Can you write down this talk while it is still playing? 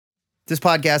This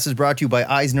podcast is brought to you by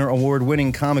Eisner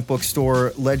Award-winning comic book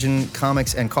store Legend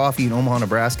Comics and Coffee in Omaha,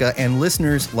 Nebraska, and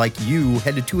listeners like you.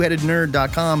 Head to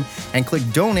twoheadednerd.com and click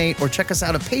donate or check us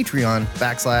out at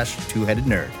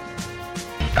Patreon/twoheadednerd.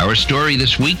 Our story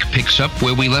this week picks up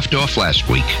where we left off last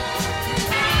week.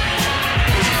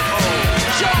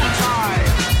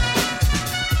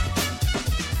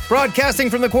 Broadcasting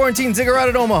from the Quarantine Ziggurat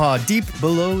at Omaha, deep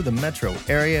below the metro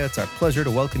area, it's our pleasure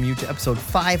to welcome you to episode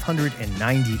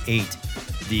 598,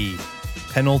 the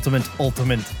penultimate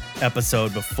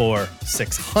episode before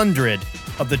 600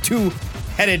 of the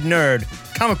Two-Headed Nerd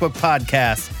comic book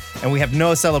podcast. And we have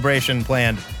no celebration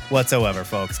planned whatsoever,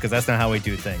 folks, because that's not how we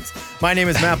do things. My name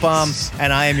is Matt Baum,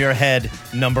 and I am your head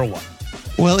number one.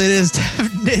 Well, it is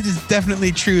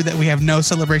definitely true that we have no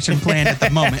celebration planned at the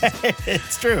moment.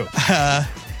 It's true.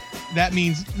 That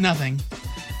means nothing.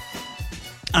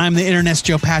 I'm the Internet's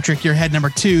Joe Patrick, your head number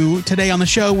two. Today on the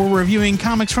show, we're reviewing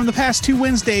comics from the past two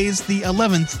Wednesdays, the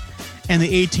 11th and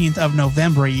the 18th of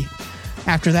November.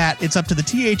 After that, it's up to the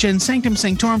THN Sanctum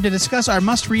Sanctorum to discuss our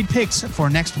must-read picks for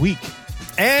next week.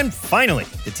 And finally,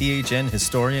 the THN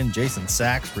historian Jason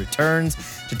Sachs returns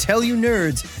to tell you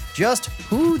nerds just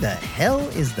who the hell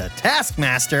is the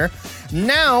Taskmaster.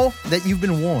 Now that you've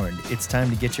been warned, it's time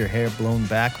to get your hair blown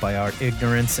back by our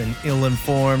ignorance and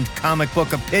ill-informed comic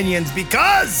book opinions,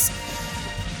 because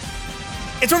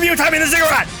it's review time in the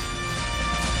Ziggurat!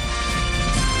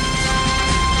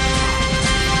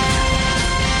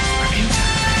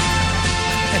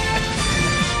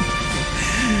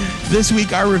 This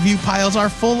week, our review piles are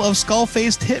full of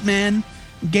skull-faced hitmen,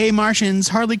 gay Martians,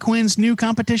 Harley Quinn's new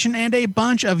competition, and a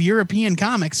bunch of European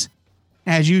comics.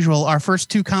 As usual, our first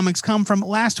two comics come from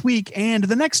last week, and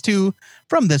the next two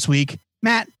from this week.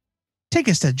 Matt, take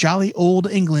us to jolly old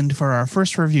England for our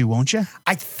first review, won't you?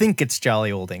 I think it's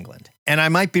jolly old England, and I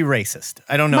might be racist.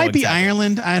 I don't know. Might be exactly.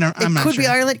 Ireland. I'm not sure. It could be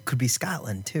Ireland. It could be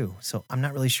Scotland too. So I'm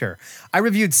not really sure. I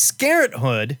reviewed Scarlet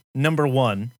Hood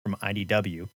 #1 from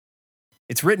IDW.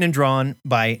 It's written and drawn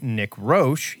by Nick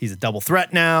Roche. He's a double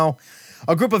threat now.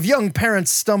 A group of young parents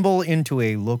stumble into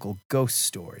a local ghost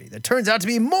story that turns out to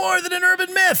be more than an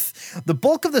urban myth. The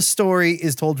bulk of the story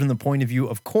is told from the point of view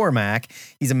of Cormac.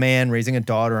 He's a man raising a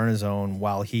daughter on his own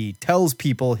while he tells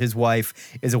people his wife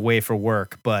is away for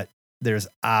work, but there's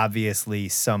obviously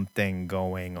something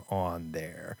going on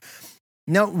there.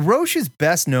 Now, Roche is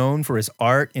best known for his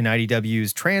art in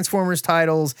IDW's Transformers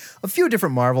titles, a few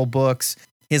different Marvel books.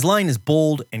 His line is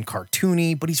bold and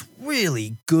cartoony, but he's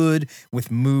really good with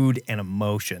mood and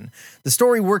emotion. The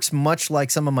story works much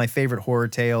like some of my favorite horror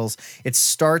tales. It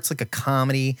starts like a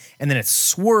comedy, and then it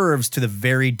swerves to the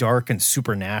very dark and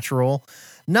supernatural.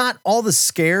 Not all the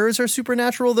scares are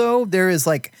supernatural, though. There is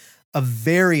like a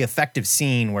very effective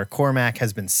scene where Cormac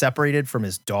has been separated from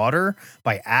his daughter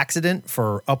by accident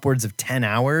for upwards of 10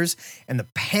 hours, and the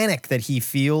panic that he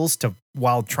feels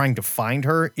while trying to find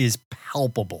her is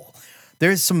palpable.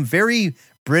 There's some very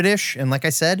British, and like I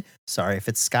said, sorry if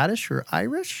it's Scottish or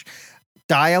Irish,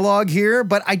 dialogue here,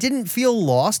 but I didn't feel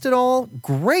lost at all.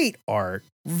 Great art,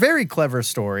 very clever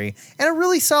story, and a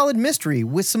really solid mystery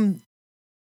with some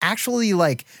actually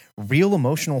like real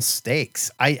emotional stakes.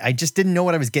 I just didn't know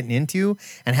what I was getting into,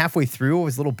 and halfway through I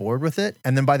was a little bored with it,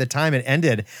 and then by the time it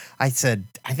ended, I said,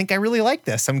 I think I really like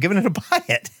this. I'm giving it a buy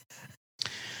it.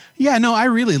 Yeah, no, I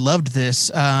really loved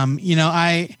this.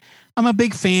 I'm a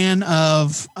big fan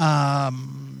of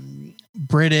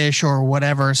British or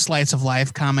whatever slice of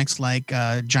life comics like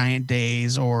Giant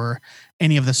Days or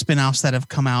any of the spinoffs that have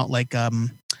come out like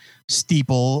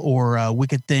Steeple or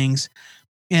Wicked Things.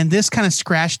 And this kind of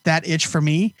scratched that itch for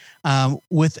me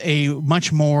with a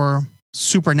much more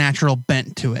supernatural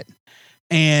bent to it.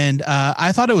 And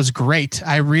I thought it was great.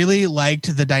 I really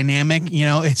liked the dynamic. You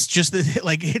know, it's just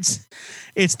like it's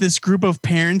this group of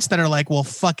parents that are like, well,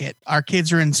 fuck it. Our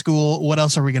kids are in school. What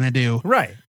else are we going to do?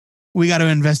 Right. We got to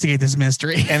investigate this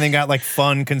mystery. And then got like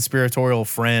fun conspiratorial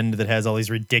friend that has all these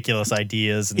ridiculous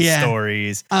ideas and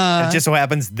stories. And it just so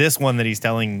happens this one that he's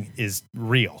telling is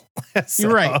real.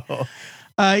 You're right.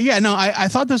 I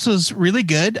thought this was really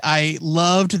good. I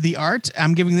loved the art.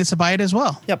 I'm giving this a buy it as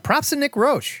well. Yeah, props to Nick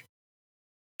Roche.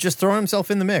 Just throwing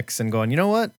himself in the mix and going, you know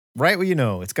what? Write what you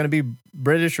know. It's going to be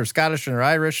British or Scottish or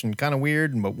Irish and kind of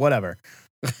weird, but whatever.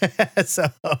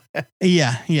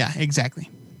 Yeah, exactly.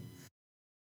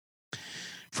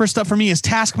 First up for me is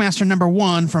Taskmaster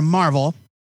 #1 from Marvel.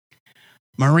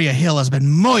 Maria Hill has been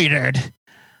murdered.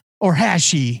 Or has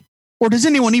she? Or does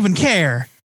anyone even care?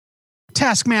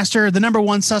 Taskmaster, the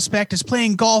 #1 suspect, is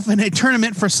playing golf in a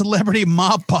tournament for celebrity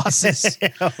mob bosses.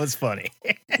 That was funny.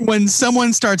 When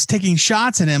someone starts taking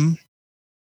shots at him,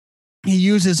 He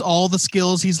uses all the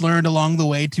skills he's learned along the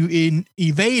way to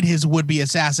evade his would-be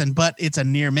assassin, but it's a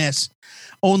near miss.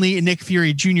 Only Nick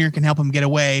Fury Jr. can help him get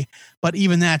away, but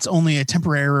even that's only a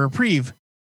temporary reprieve.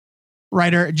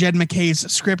 Writer Jed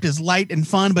McKay's script is light and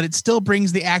fun, but it still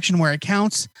brings the action where it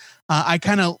counts. I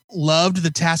kind of loved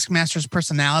the Taskmaster's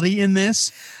personality in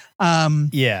this.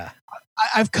 Yeah.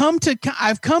 I've come to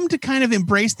kind of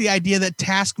embrace the idea that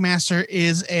Taskmaster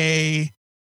is a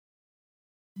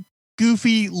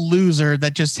goofy loser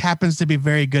that just happens to be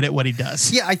very good at what he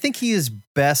does. Yeah, I think he is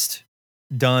best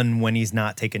done when he's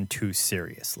not taken too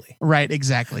seriously. Right,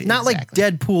 exactly. Not like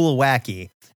Deadpool wacky,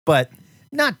 but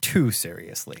not too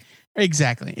seriously.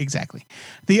 Exactly.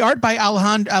 The art by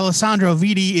Alessandro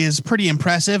Vitti is pretty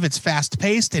impressive. It's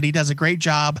fast-paced, and he does a great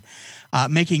job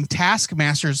making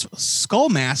Taskmaster's skull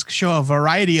mask show a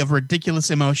variety of ridiculous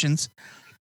emotions.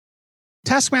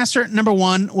 Taskmaster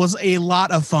 #1 was a lot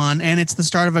of fun, and it's the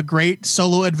start of a great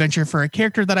solo adventure for a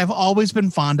character that I've always been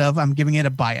fond of. I'm giving it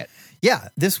a buy it. Yeah,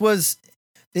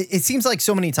 it seems like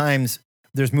so many times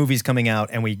there's movies coming out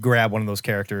and we grab one of those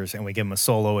characters and we give them a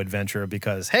solo adventure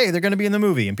because, hey, they're going to be in the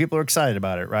movie and people are excited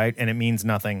about it, right? And it means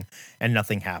nothing and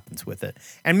nothing happens with it.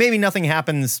 And maybe nothing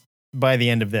happens by the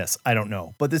end of this. I don't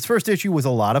know. But this first issue was a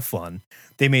lot of fun.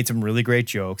 They made some really great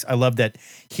jokes. I love that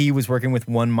he was working with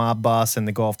one mob boss in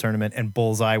the golf tournament and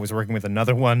Bullseye was working with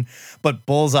another one. But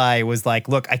Bullseye was like,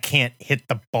 look, I can't hit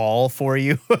the ball for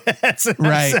you.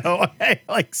 Right. So,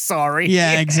 like, sorry.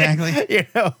 Yeah, exactly. You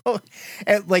know,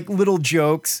 and like little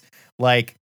jokes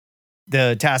like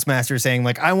the Taskmaster saying,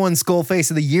 like, I won Skull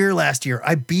Face of the Year last year.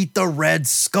 I beat the Red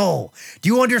Skull. Do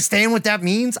you understand what that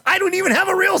means? I don't even have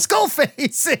a real skull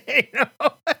face. You know?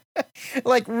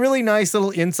 Like really nice little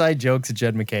inside jokes that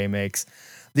Jed McKay makes.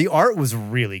 The art was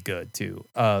really good too.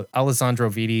 Alessandro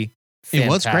Vitti,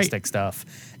 fantastic stuff.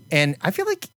 And I feel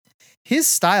like his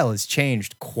style has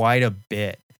changed quite a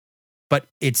bit, but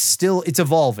it's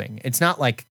evolving. It's not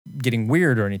like getting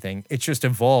weird or anything. It's just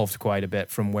evolved quite a bit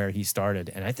from where he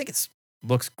started. And I think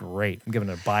looks great. I'm giving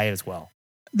it a buy it as well.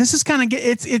 This is kind of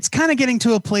it's kind of getting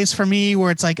to a place for me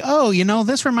where it's like, oh, you know,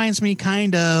 this reminds me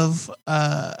kind of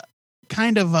Carlos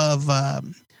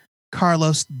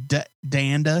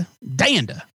Danda.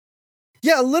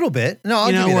 Yeah, a little bit. No,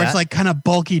 I'll give you where that. it's like kind of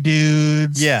bulky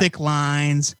dudes, Yeah. thick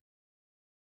lines,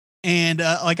 and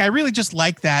like I really just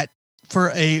like that for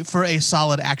a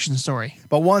solid action story.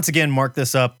 But once again, mark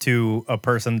this up to a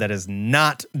person that is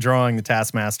not drawing the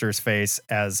Taskmaster's face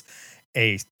as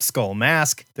a skull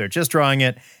mask. They're just drawing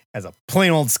it as a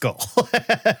plain old skull,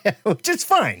 which is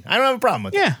fine. I don't have a problem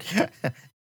with it.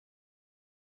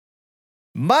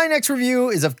 My next review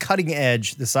is of Cutting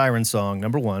Edge, the Siren Song,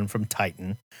 #1 from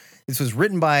Titan. This was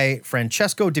written by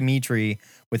Francesco Dimitri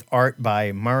with art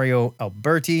by Mario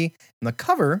Alberti and the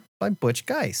cover by Butch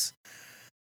Guice.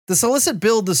 The solicit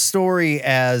billed the story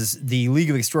as the League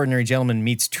of Extraordinary Gentlemen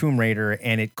meets Tomb Raider,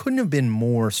 and it couldn't have been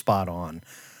more spot on.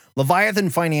 Leviathan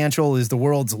Financial is the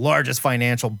world's largest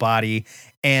financial body,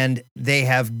 and they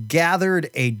have gathered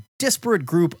a disparate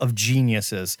group of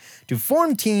geniuses to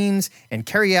form teams and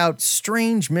carry out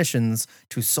strange missions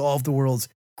to solve the world's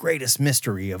greatest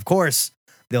mystery. Of course,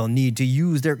 they'll need to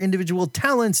use their individual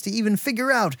talents to even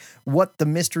figure out what the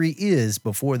mystery is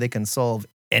before they can solve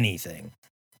anything.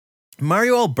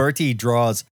 Mario Alberti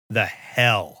draws the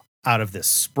hell out of this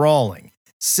sprawling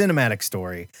cinematic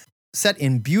story set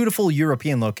in beautiful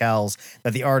European locales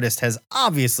that the artist has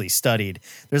obviously studied.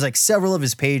 There's like several of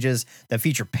his pages that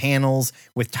feature panels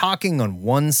with talking on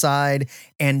one side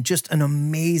and just an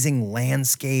amazing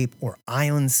landscape or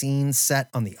island scene set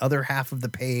on the other half of the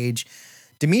page.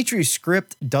 Dimitri's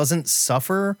script doesn't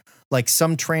suffer like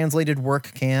some translated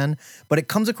work can, but it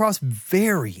comes across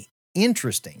very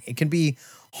interesting. It can be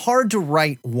hard to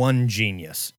write one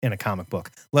genius in a comic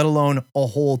book, let alone a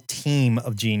whole team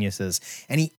of geniuses.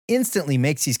 And he instantly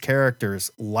makes these characters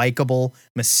likable,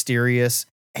 mysterious,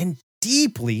 and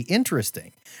deeply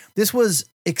interesting. This was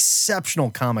exceptional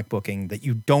comic booking that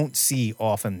you don't see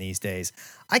often these days.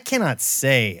 I cannot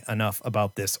say enough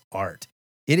about this art.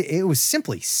 It was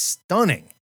simply stunning.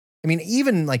 I mean,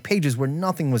 even like pages where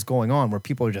nothing was going on, where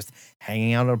people are just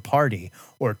hanging out at a party,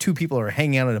 or two people are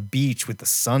hanging out at a beach with the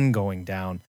sun going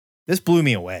down. This blew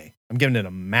me away. I'm giving it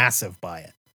a massive buy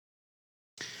it.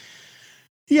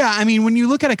 Yeah, I mean, when you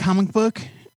look at a comic book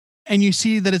and you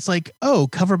see that it's like, oh,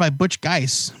 cover by Butch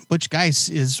Guice. Butch Guice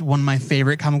is one of my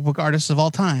favorite comic book artists of all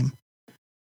time.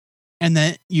 And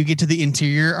then you get to the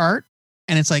interior art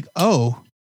and it's like, oh,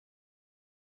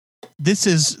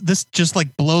 this just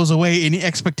like blows away any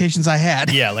expectations I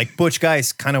had. Yeah, like Butch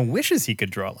Guice kind of wishes he could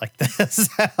draw like this.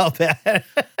 How bad?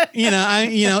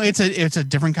 It's a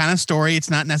different kind of story. It's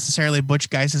not necessarily Butch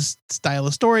Guice's style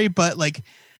of story, but like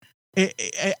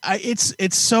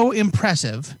it's so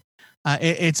impressive.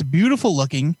 It's beautiful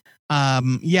looking.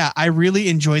 I really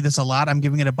enjoyed this a lot. I'm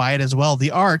giving it a buy it as well.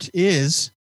 The art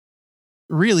is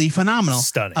really phenomenal.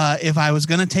 Stunning. If I was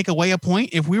going to take away a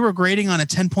point, if we were grading on a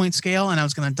 10-point scale and I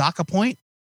was going to dock a point,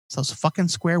 it's those fucking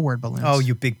square word balloons. Oh,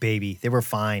 you big baby. They were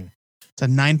fine. It's a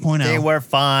 9.0. They were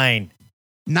fine.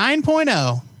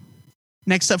 9.0.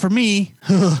 Next up for me,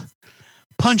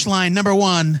 Punchline number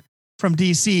 1 from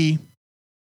DC.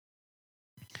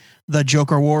 The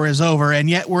Joker War is over, and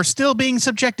yet we're still being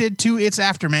subjected to its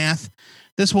aftermath.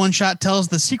 This one-shot tells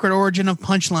the secret origin of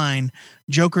Punchline,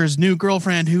 Joker's new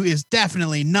girlfriend, who is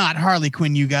definitely not Harley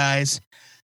Quinn, you guys.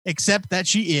 Except that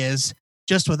she is,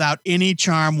 just without any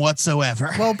charm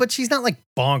whatsoever. Well, but she's not like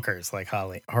bonkers like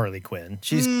Harley Quinn.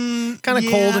 She's kind of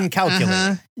cold and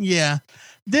calculated. Yeah.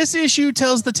 This issue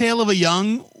tells the tale of a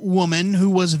young woman who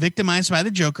was victimized by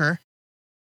the Joker.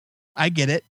 I get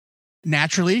it.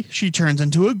 Naturally, she turns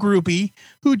into a groupie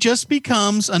who just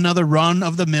becomes another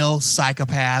run-of-the-mill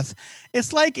psychopath.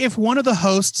 It's like if one of the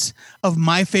hosts of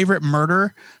My Favorite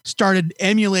Murder started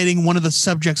emulating one of the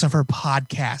subjects of her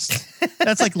podcast.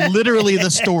 That's like literally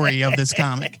the story of this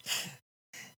comic.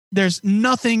 There's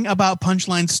nothing about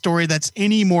Punchline's story that's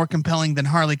any more compelling than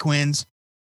Harley Quinn's.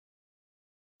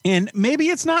 And maybe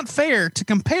it's not fair to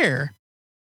compare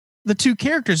the two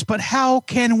characters, but how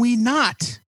can we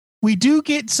not? We do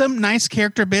get some nice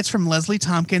character bits from Leslie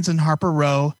Tompkins and Harper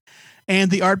Row, and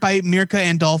the art by Mirka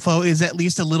Andolfo is at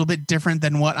least a little bit different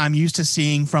than what I'm used to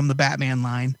seeing from the Batman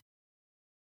line.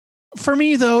 For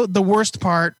me, though, the worst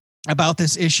part about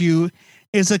this issue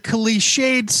is a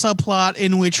cliched subplot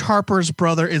in which Harper's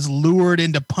brother is lured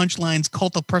into Punchline's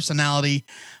cult of personality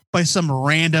by some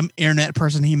random internet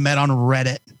person he met on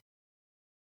Reddit.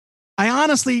 I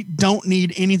honestly don't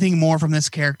need anything more from this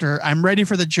character. I'm ready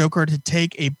for the Joker to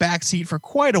take a backseat for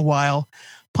quite a while.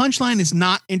 Punchline is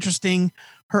not interesting.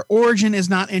 Her origin is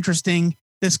not interesting.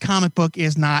 This comic book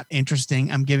is not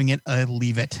interesting. I'm giving it a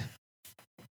leave it.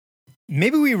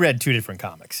 Maybe we read two different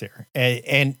comics here.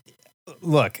 And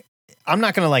look, I'm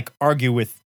not going to like argue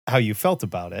with how you felt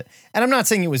about it. And I'm not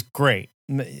saying it was great.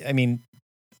 I mean,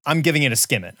 I'm giving it a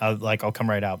skim it. I'll come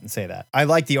right out and say that. I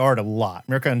like the art a lot.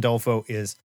 Mirka Andolfo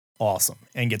is awesome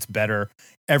and gets better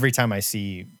every time I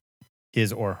see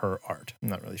his or her art. I'm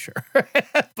not really sure,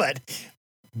 but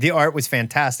the art was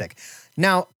fantastic.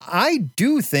 Now, I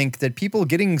do think that people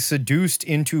getting seduced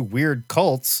into weird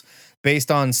cults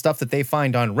based on stuff that they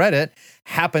find on Reddit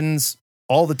happens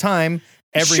all the time,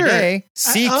 every day.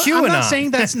 See QAnon. I'm not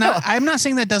saying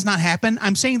that does not happen.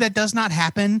 I'm saying that does not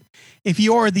happen if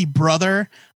you are the brother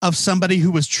of somebody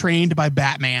who was trained by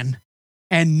Batman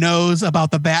and knows about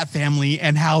the Bat family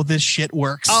and how this shit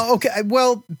works. Oh, okay.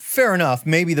 Well, fair enough.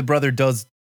 Maybe the brother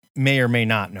may or may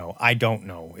not know. I don't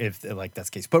know if like that's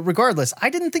the case. But regardless, I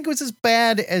didn't think it was as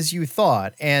bad as you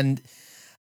thought. And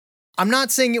I'm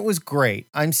not saying it was great.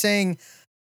 I'm saying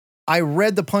I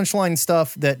read the Punchline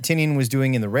stuff that Tynion was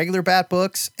doing in the regular Bat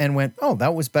books and went, oh,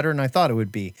 that was better than I thought it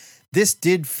would be. This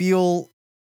did feel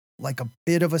like a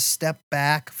bit of a step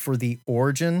back for the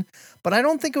origin, but I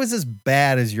don't think it was as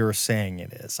bad as you're saying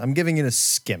it is. I'm giving it a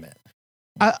skim it.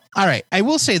 All right. I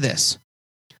will say this.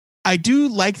 I do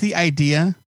like the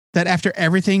idea that after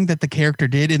everything that the character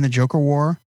did in the Joker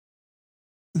War,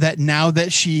 that now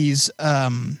that she's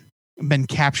been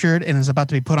captured and is about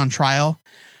to be put on trial,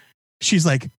 she's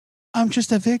like, I'm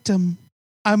just a victim.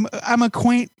 I'm a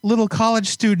quaint little college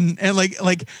student. And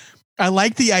like I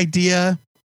like the idea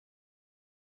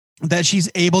that she's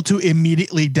able to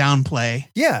immediately downplay.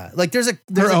 Yeah, like there's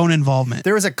her own involvement.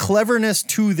 There is a cleverness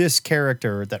to this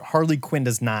character that Harley Quinn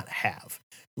does not have.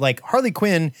 Like Harley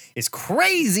Quinn is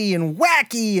crazy and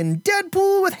wacky and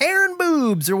Deadpool with hair and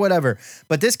boobs or whatever.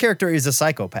 But this character is a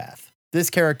psychopath. This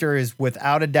character is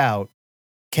without a doubt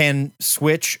can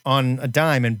switch on a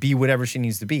dime and be whatever she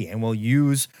needs to be, and will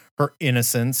use her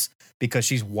innocence because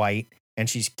she's white and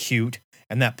she's cute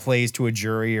and that plays to a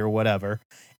jury or whatever.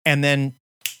 And then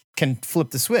can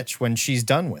flip the switch when she's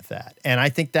done with that. And I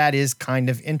think that is kind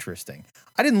of interesting.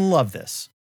 I didn't love this,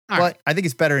 but I think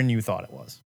it's better than you thought it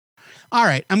was. All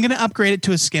right. I'm going to upgrade it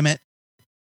to a skim it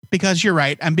because you're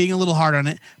right. I'm being a little hard on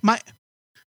it.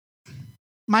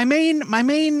 My main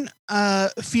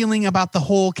feeling about the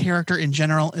whole character in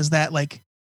general is that like,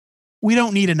 we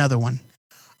don't need another one.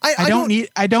 I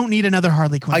don't need another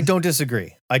Harley Quinn. I don't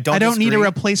disagree. I don't need a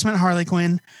replacement Harley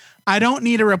Quinn. I don't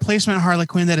need a replacement Harley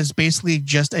Quinn that is basically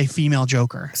just a female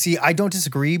Joker. See, I don't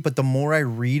disagree, but the more I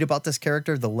read about this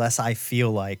character, the less I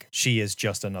feel like she is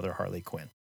just another Harley Quinn.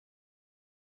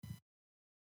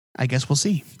 I guess we'll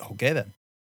see. Okay, then.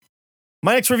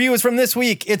 My next review is from this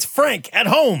week. It's Frank at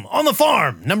Home on the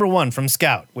Farm, #1 from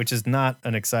Scout, which is not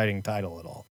an exciting title at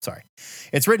all. Sorry.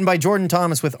 It's written by Jordan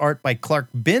Thomas with art by Clark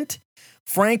Bint.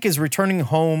 Frank is returning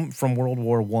home from World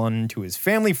War I to his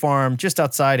family farm just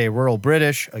outside a rural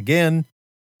British, again,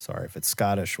 sorry if it's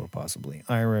Scottish or possibly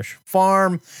Irish,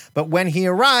 farm. But when he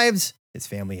arrives, his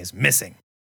family is missing.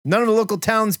 None of the local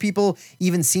townspeople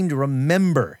even seem to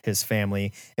remember his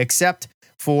family, except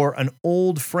for an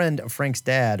old friend of Frank's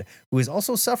dad who is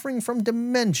also suffering from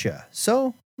dementia,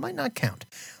 so might not count.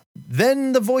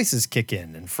 Then the voices kick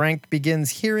in, and Frank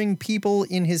begins hearing people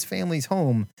in his family's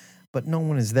home, but no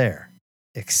one is there,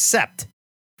 except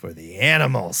for the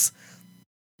animals.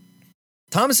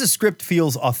 Thomas's script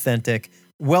feels authentic,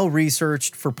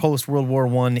 well-researched for post-World War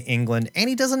I England, and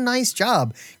he does a nice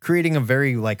job creating a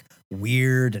very,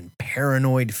 weird and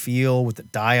paranoid feel with the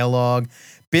dialogue.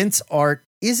 Bint's art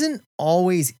isn't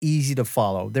always easy to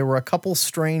follow. There were a couple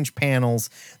strange panels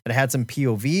that had some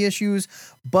POV issues,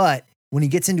 but when he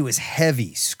gets into his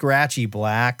heavy, scratchy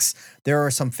blacks, there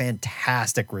are some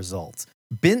fantastic results.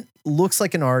 Bint looks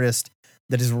like an artist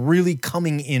that is really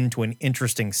coming into an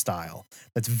interesting style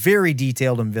that's very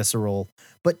detailed and visceral,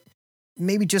 but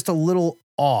maybe just a little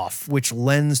off, which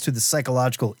lends to the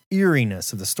psychological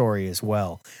eeriness of the story as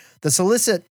well. The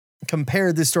Solicit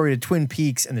compared this story to Twin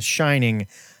Peaks and The Shining.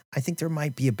 I think there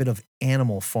might be a bit of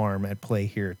Animal Farm at play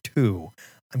here too.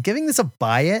 I'm giving this a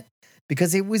buy it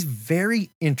because it was very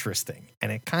interesting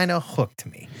and it kind of hooked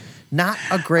me. Not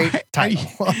a great title.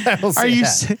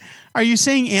 Are you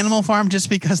saying Animal Farm just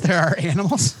because there are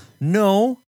animals?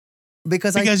 No,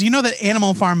 because you know that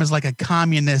Animal Farm is like a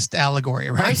communist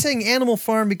allegory, right? I'm saying Animal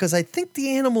Farm because I think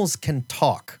the animals can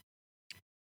talk.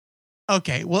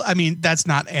 Okay, well, I mean, that's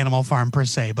not Animal Farm per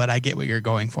se, but I get what you're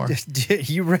going for.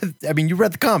 You read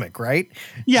the comic, right?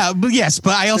 Yeah, but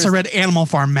I also read Animal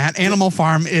Farm, Matt. Animal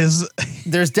Farm is...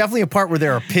 There's definitely a part where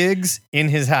there are pigs in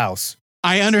his house.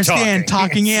 I understand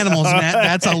talking animals, Matt.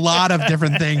 That's a lot of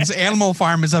different things. Animal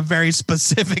Farm is a very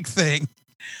specific thing.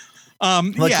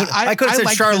 I could have said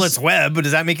Charlotte's Web, but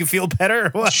does that make you feel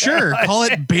better? Sure, call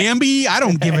it Bambi. I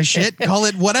don't give a shit. Call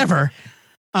it whatever.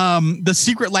 The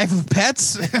Secret Life of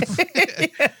Pets.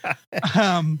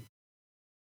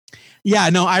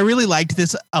 I really liked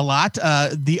this a lot.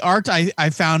 The art I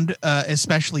found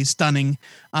especially stunning.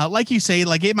 Like you say,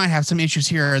 it might have some issues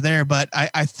here or there, but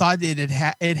I thought it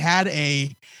had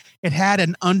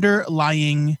an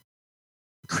underlying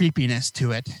creepiness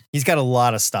to it. He's got a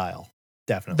lot of style,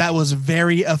 definitely. That was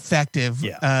very effective.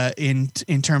 Yeah. In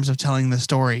terms of telling the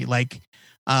story.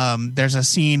 There's a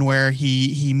scene where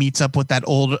he meets up with that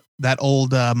older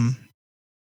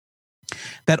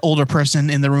person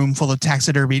in the room full of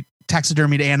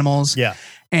taxidermied animals. Yeah.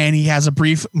 And he has a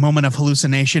brief moment of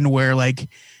hallucination where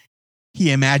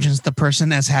he imagines the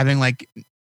person as having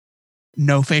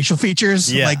no facial features,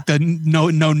 the no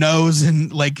nose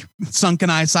and sunken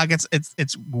eye sockets.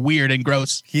 It's weird and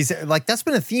gross. He's that's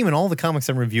been a theme in all the comics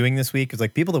I'm reviewing this week. Is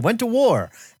people that went to war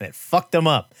and it fucked them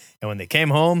up, and when they came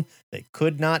home, they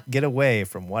could not get away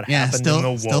from what happened in the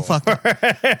war. Still fucked up.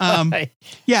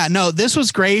 This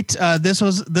was great. This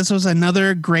was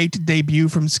another great debut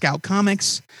from Scout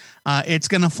Comics. It's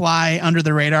gonna fly under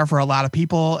the radar for a lot of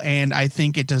people, and I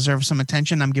think it deserves some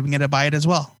attention. I'm giving it a buy it as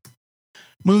well.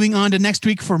 Moving on to next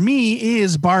week for me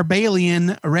is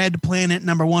Barbalian, Red Planet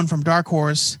 #1 from Dark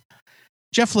Horse.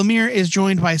 Jeff Lemire is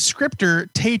joined by scripter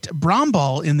Tate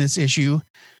Bromball in this issue.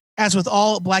 As with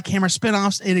all Black Hammer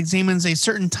spinoffs, it examines a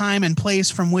certain time and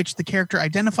place from which the character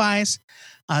identifies.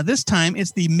 This time,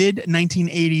 it's the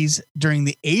mid-1980s during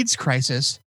the AIDS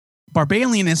crisis.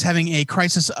 Barbalian is having a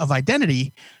crisis of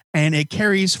identity, and it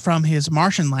carries from his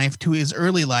Martian life to his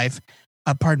early life.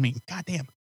 Goddamn,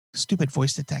 stupid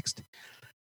voice to text.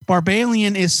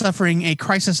 Barbalian is suffering a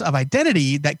crisis of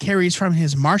identity that carries from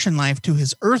his Martian life to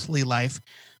his earthly life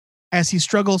as he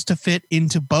struggles to fit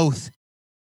into both.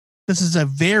 This is a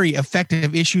very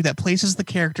effective issue that places the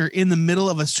character in the middle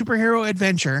of a superhero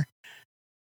adventure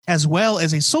as well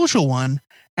as a social one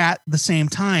at the same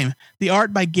time. The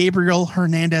art by Gabriel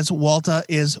Hernandez Walta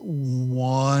is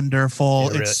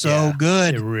wonderful. It's so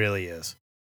good. It really is.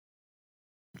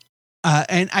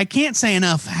 And I can't say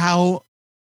enough how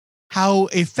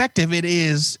effective it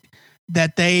is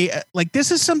that they this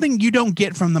is something you don't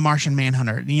get from the Martian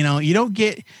Manhunter.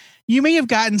 You may have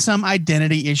gotten some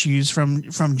identity issues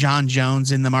from John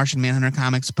Jones in the Martian Manhunter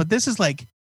comics, but this is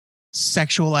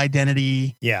sexual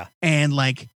identity. Yeah. And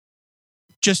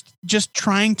just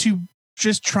trying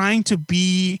to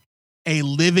be a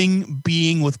living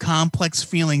being with complex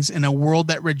feelings in a world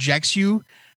that rejects you,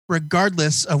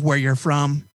 regardless of where you're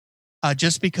from,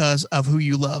 just because of who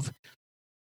you love.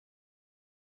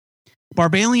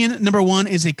 Barbalian #1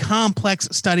 is a complex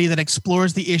study that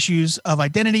explores the issues of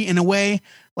identity in a way,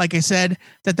 like I said,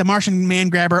 that The Martian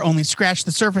Mangrabber only scratched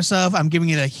the surface of. I'm giving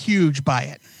it a huge buy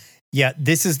it. Yeah,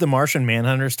 this is the Martian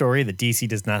Manhunter story that DC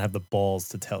does not have the balls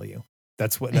to tell you.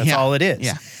 That's all it is.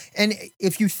 Yeah. And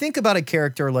if you think about a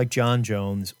character like John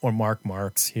Jones or Mark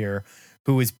Marks here,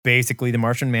 who is basically the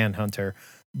Martian Manhunter,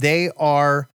 they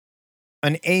are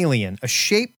an alien, a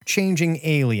shape-changing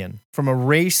alien from a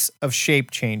race of shape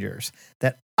changers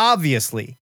that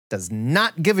obviously does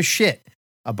not give a shit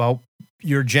about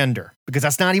your gender, because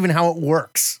that's not even how it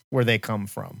works where they come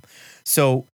from.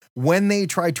 So when they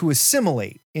try to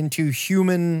assimilate into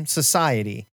human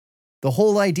society, the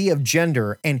whole idea of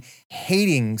gender and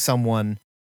hating someone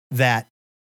that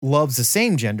loves the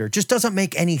same gender just doesn't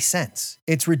make any sense.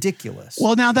 It's ridiculous.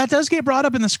 Well, now that does get brought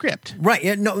up in the script. Right.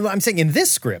 Yeah, no, I'm saying in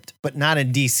this script, but not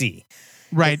in DC.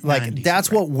 Right. Like, DC,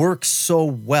 that's what works so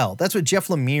well. That's what Jeff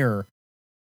Lemire.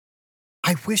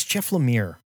 I wish Jeff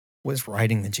Lemire was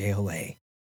writing the JLA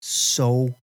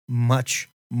so much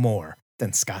more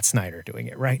than Scott Snyder doing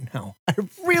it right now. I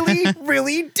really,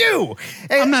 really do.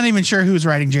 And I'm not even sure who's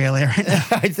writing JLA right now.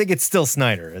 I think it's still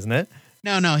Snyder, isn't it?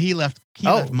 No, he left. He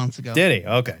left months ago. Did he?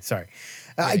 Okay, sorry.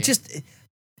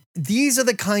 These are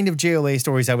the kind of JLA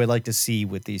stories I would like to see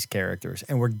with these characters,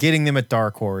 and we're getting them at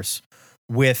Dark Horse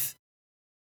with.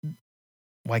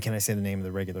 Why can't I say the name of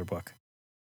the regular book?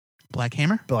 Black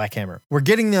Hammer? Black Hammer. We're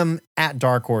getting them at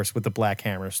Dark Horse with the Black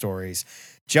Hammer stories.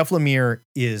 Jeff Lemire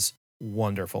is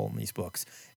wonderful in these books,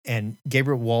 and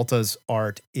Gabriel Walta's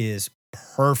art is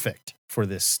perfect for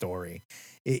this story.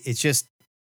 It's just,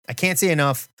 I can't say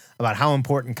enough about how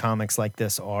important comics like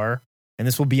this are, and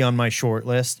this will be on my short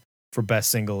list for best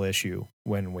single issue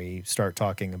when we start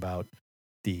talking about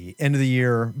the end of the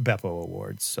year Beppo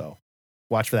Awards. So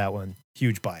watch for that one.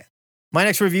 Huge buy it. My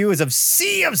next review is of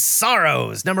Sea of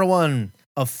Sorrows, #1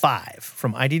 of 5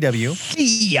 from IDW.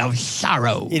 Sea of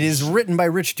Sorrow. It is written by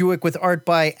Rich Douek with art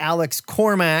by Alex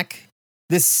Cormack.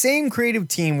 This same creative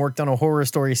team worked on a horror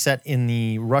story set in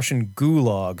the Russian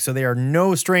Gulag, so they are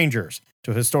no strangers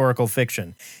to historical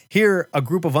fiction. Here, a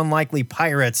group of unlikely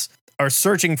pirates are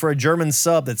searching for a German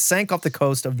sub that sank off the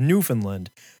coast of Newfoundland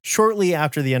shortly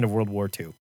after the end of World War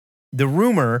II. The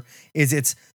rumor is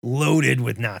it's loaded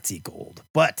with Nazi gold,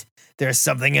 but there's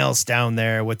something else down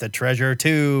there with the treasure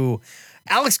too.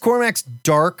 Alex Cormack's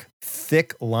dark,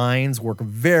 thick lines work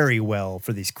very well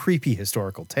for these creepy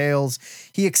historical tales.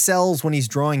 He excels when he's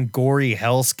drawing gory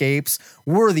hellscapes,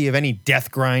 worthy of any Death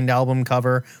Grind album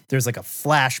cover. There's like a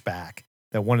flashback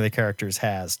that one of the characters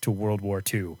has to World War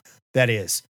II that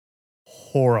is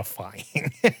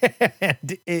horrifying.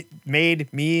 And it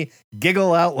made me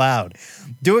giggle out loud.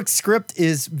 Douek's script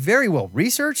is very well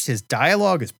researched. His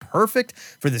dialogue is perfect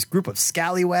for this group of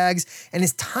scallywags, and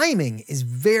his timing is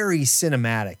very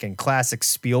cinematic in classic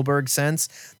Spielberg sense.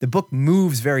 The book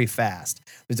moves very fast.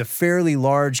 There's a fairly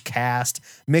large cast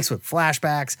mixed with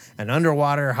flashbacks, an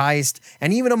underwater heist,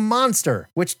 and even a monster,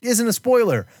 which isn't a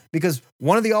spoiler because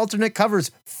one of the alternate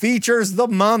covers features the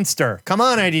monster. Come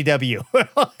on, IDW.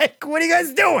 Like, what are you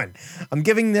guys doing? I'm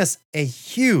giving this a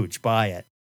huge buy it.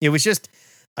 It was just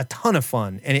a ton of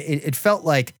fun. And it felt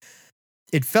like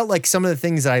some of the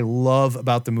things that I love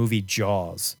about the movie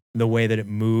Jaws, the way that it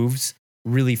moves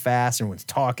really fast and when it's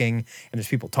talking and there's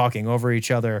people talking over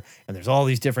each other and there's all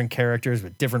these different characters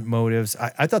with different motives.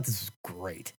 I thought this was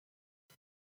great.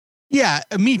 Yeah,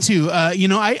 me too.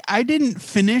 I didn't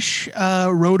finish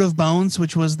Road of Bones,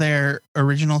 which was their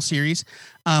original series,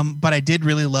 but I did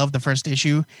really love the first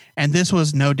issue, and this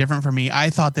was no different for me. I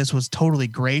thought this was totally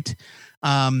great.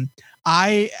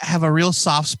 I have a real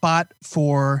soft spot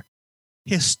for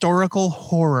historical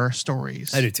horror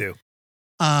stories. I do too.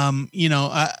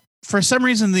 For some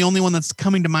reason, the only one that's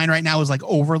coming to mind right now is like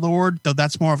Overlord, though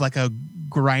that's more of like a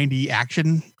grindy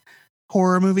action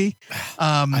horror movie.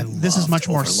 This is much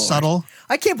more subtle.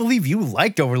 I can't believe you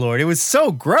liked Overlord. It was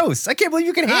so gross. I can't believe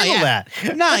you can handle that.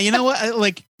 No, you know what?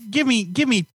 Like, give me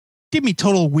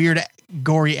total weird,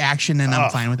 gory action, and I'm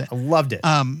fine with it. I loved it.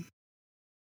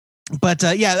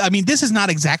 This is not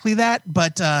exactly that,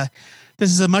 but this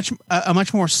is a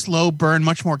much more slow burn,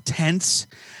 much more tense.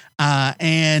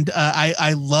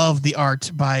 I love the art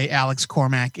by Alex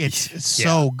Cormack. It's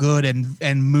so good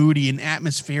and moody and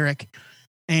atmospheric.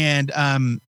 And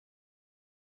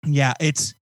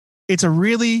it's It's a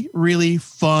really, really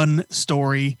fun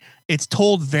story. It's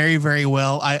told very, very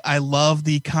well. I love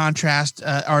the contrast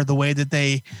or the way that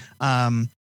they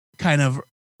kind of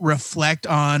reflect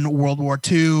on World War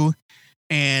II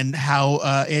and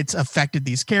how it's affected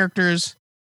these characters.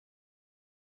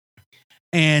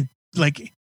 And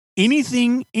like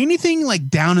anything like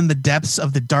down in the depths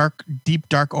of the deep,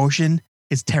 dark ocean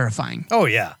is terrifying. Oh,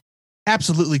 yeah.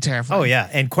 Absolutely terrifying. Oh, yeah.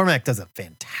 And Cormac does a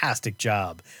fantastic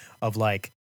job of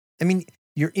like, I mean,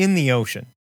 you're in the ocean,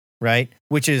 right?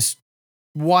 Which is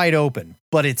wide open,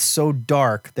 but it's so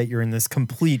dark that you're in this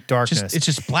complete darkness. It's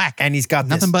just black. And he's got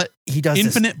nothing but he does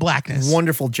infinite this blackness.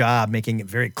 wonderful job making it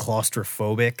very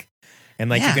claustrophobic. And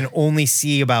like you can only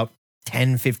see about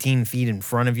 10, 15 feet in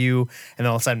front of you. And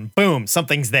all of a sudden, boom,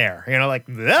 something's there. You know, like,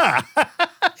 ah!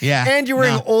 Yeah. And you're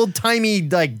wearing old timey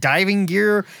like diving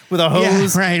gear with a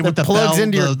hose right, that with plugs the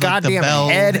into your the goddamn bell.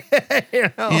 head.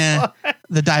 You know? Yeah.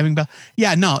 The diving bell.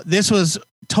 Yeah, no, this was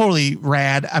totally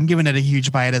rad. I'm giving it a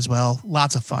huge bite as well.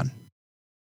 Lots of fun.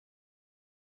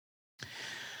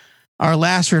 Our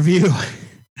last review.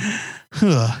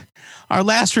 Our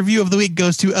last review of the week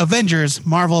goes to Avengers,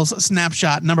 Marvel's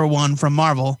Snapshot #1 from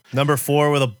Marvel. Number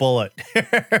 4 with a bullet.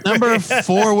 Number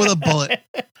 4 with a bullet.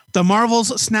 The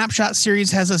Marvel's Snapshot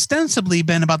series has ostensibly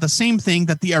been about the same thing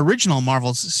that the original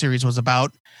Marvel's series was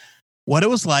about. What it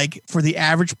was like for the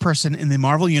average person in the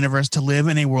Marvel universe to live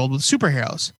in a world with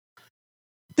superheroes.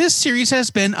 This series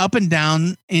has been up and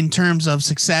down in terms of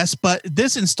success, but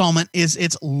this installment is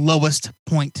its lowest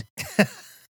point.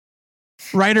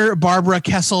 Writer Barbara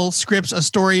Kessel scripts a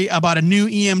story about a new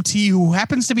EMT who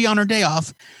happens to be on her day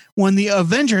off when the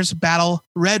Avengers battle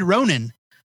Red Ronin.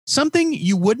 Something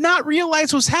you would not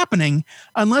realize was happening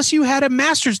unless you had a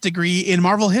master's degree in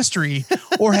Marvel history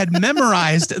or had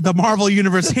memorized the Marvel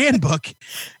Universe Handbook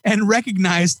and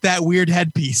recognized that weird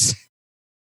headpiece.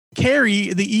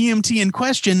 Carrie, the EMT in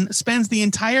question, spends the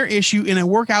entire issue in a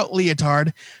workout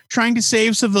leotard trying to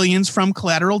save civilians from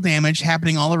collateral damage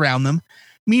happening all around them.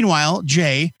 Meanwhile,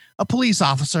 Jay, a police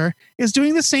officer, is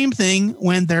doing the same thing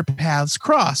when their paths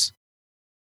cross.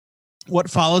 What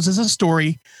follows is a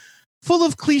story full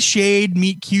of cliched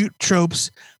meet-cute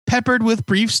tropes, peppered with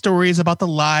brief stories about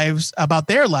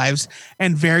their lives,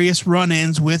 and various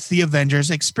run-ins with the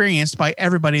Avengers experienced by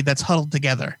everybody that's huddled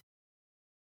together.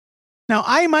 Now,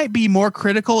 I might be more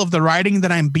critical of the writing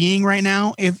than I'm being right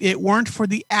now if it weren't for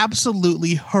the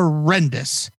absolutely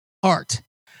horrendous art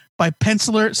by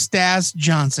penciler Staz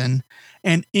Johnson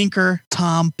and inker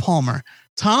Tom Palmer.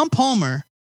 Tom Palmer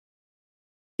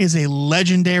is a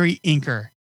legendary inker.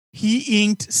 He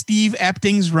inked Steve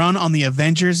Epting's run on the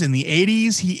Avengers in the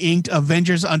 80s. He inked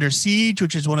Avengers Under Siege,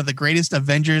 which is one of the greatest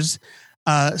Avengers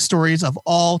stories of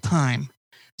all time.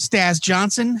 Staz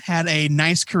Johnson had a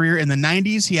nice career in the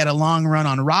 90s. He had a long run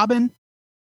on Robin.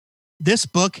 This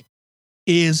book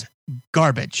is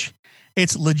garbage.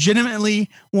 It's legitimately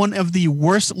one of the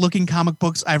worst looking comic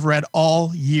books I've read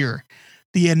all year.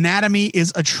 The anatomy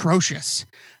is atrocious.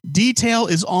 Detail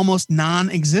is almost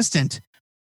non-existent.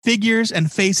 Figures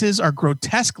and faces are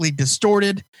grotesquely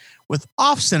distorted with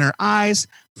off-center eyes,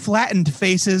 flattened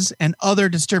faces, and other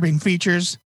disturbing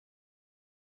features.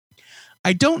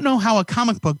 I don't know how a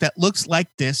comic book that looks like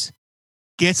this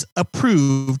gets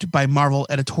approved by Marvel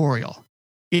Editorial.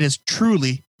 It is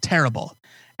truly terrible.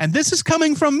 And this is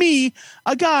coming from me,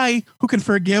 a guy who can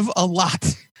forgive a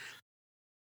lot.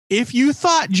 If you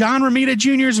thought John Romita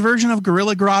Jr.'s version of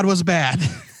Gorilla Grodd was bad,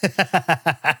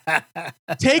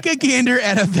 take a gander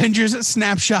at Avengers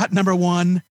Snapshot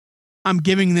 #1. I'm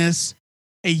giving this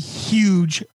a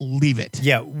huge leave it.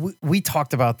 Yeah, we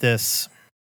talked about this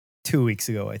 2 weeks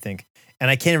ago, I think. And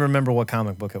I can't remember what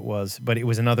comic book it was, but it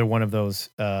was another one of those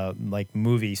like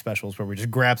movie specials where we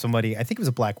just grab somebody. I think it was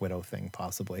a Black Widow thing,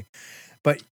 possibly.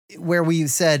 But where we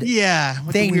said, yeah,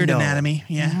 with they the weird know. anatomy.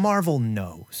 Yeah. Marvel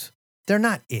knows. They're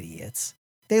not idiots.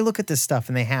 They look at this stuff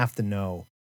and they have to know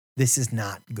this is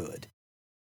not good.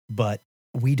 But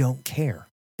we don't care.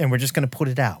 And we're just going to put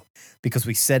it out because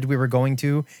we said we were going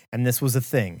to, and this was a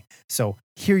thing. So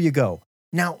here you go.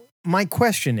 Now, my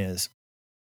question is,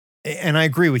 and I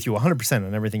agree with you 100%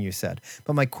 on everything you said,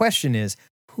 but my question is,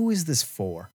 who is this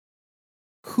for?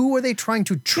 Who are they trying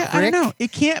to trick? Yeah, I don't know.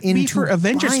 It can't be for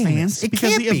Avengers fans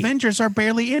because the Avengers are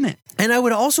barely in it. And I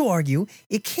would also argue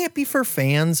it can't be for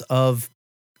fans of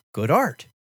good art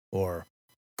or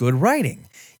good writing.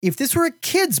 If this were a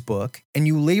kid's book and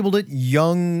you labeled it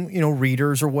young,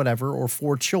 readers or whatever, or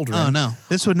for children. Oh, no.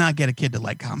 This would not get a kid to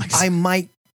like comics. I might,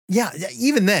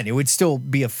 even then it would still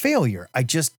be a failure. I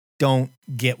just don't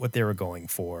get what they were going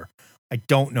for. I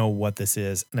don't know what this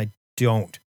is, and I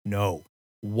don't know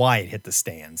why it hit the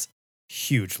stands.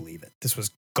 Huge leave it. This was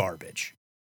garbage,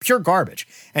 pure garbage.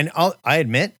 And I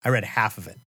admit, I read half of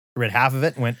it.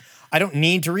 And went, I don't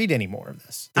need to read any more of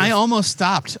this. I almost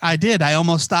stopped. I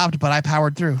almost stopped, but I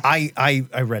powered through. I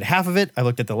read half of it. I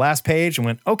looked at the last page and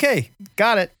went, okay,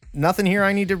 got it. Nothing here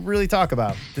I need to really talk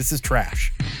about. This is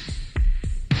trash.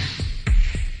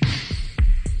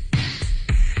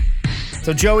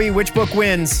 So, Joey, which book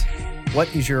wins?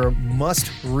 What is your must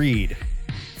read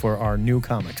for our new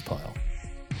comics pile?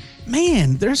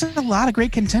 Man, there's a lot of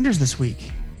great contenders this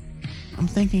week. I'm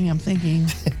thinking.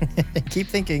 Keep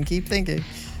thinking.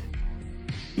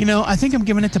 You know, I think I'm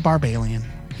giving it to Barbalian.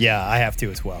 Yeah, I have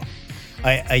to as well.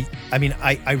 I mean,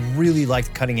 I really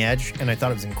liked Cutting Edge, and I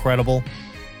thought it was incredible.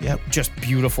 Yep. Just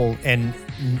beautiful. And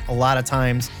a lot of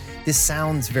times, this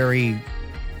sounds very,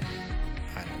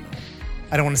 I don't know.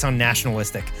 I don't want to sound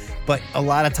nationalistic, but a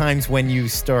lot of times when you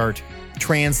start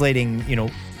translating,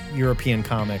 European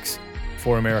comics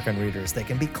for American readers, they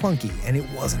can be clunky, and it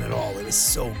wasn't at all. It was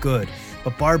so good.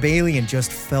 But Barbalian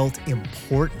just felt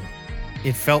important.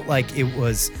 It felt like it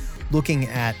was looking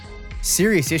at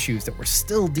serious issues that we're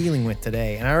still dealing with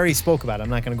today. And I already spoke about it. I'm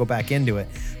not going to go back into it.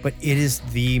 But it is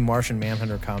the Martian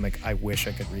Manhunter comic I wish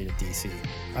I could read at DC.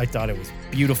 I thought it was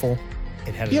beautiful.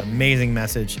 It had an amazing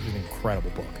message. It was an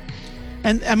incredible book.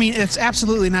 And, I mean, it's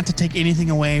absolutely not to take anything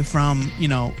away from,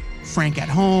 Frank at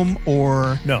Home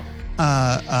or... No.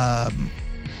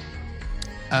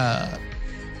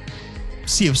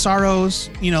 Sea of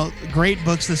Sorrows, great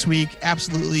books this week.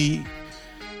 Absolutely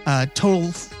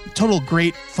total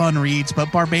great fun reads, but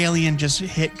Barbalian just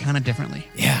hit kind of differently.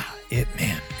 Yeah,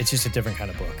 it's just a different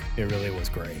kind of book. It really was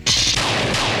great.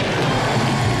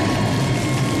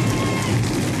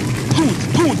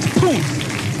 Punt.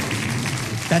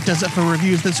 That does it for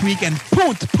reviews this week, and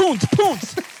punt.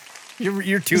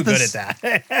 You're too good at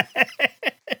that.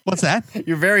 What's that?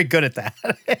 You're very good at that.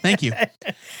 Thank you.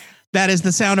 That is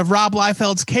the sound of Rob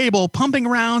Liefeld's cable pumping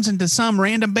rounds into some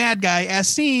random bad guy as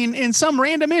seen in some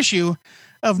random issue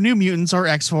of New Mutants or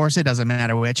X-Force. It doesn't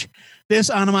matter which. This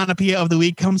onomatopoeia of the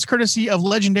week comes courtesy of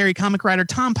legendary comic writer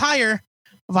Tom Peyer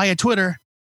via Twitter.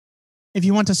 If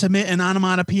you want to submit an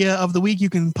onomatopoeia of the week, you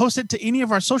can post it to any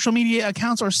of our social media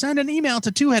accounts or send an email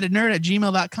to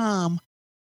twoheadednerd@gmail.com.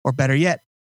 Or better yet,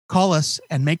 call us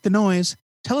and make the noise.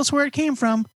 Tell us where it came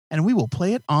from, and we will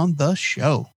play it on the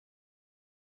show.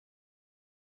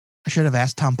 I should have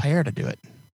asked Tom Peyer to do it.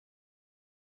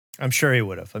 I'm sure he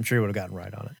would have. Gotten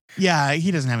right on it. Yeah,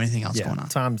 he doesn't have anything else going on.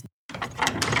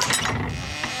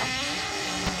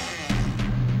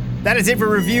 That is it for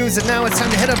reviews, and now it's time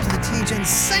to head up to the THN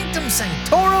Sanctum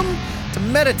Sanctorum to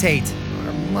meditate on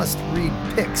our must-read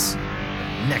picks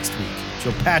next week.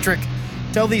 Joe Patrick,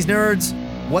 tell these nerds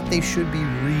what they should be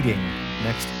reading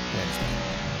next Wednesday.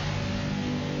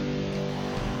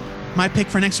 My pick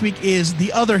for next week is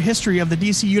The Other History of the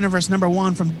DC Universe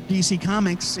 #1 from DC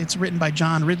Comics. It's written by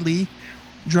John Ridley,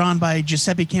 drawn by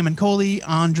Giuseppe Camuncoli,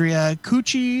 Andrea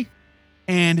Cucci,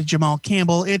 and Jamal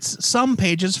Campbell. It's some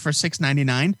pages for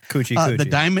 $6.99. Cucci, the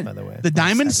Diamond, by the way. The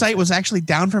Diamond site was actually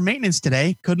down for maintenance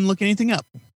today. Couldn't look anything up.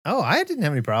 Oh, I didn't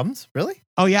have any problems. Really?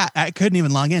 Oh, yeah. I couldn't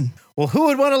even log in. Well, who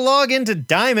would want to log into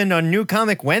Diamond on New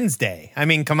Comic Wednesday? I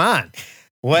mean, come on.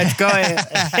 What's going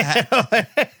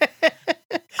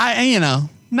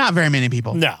not very many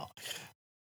people. No.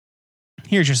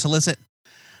 Here's your solicit.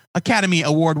 Academy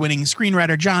Award-winning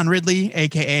screenwriter John Ridley,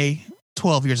 a.k.a.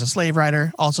 12 Years a Slave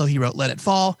Writer, also he wrote Let It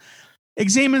Fall,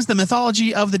 examines the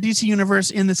mythology of the DC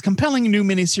Universe in this compelling new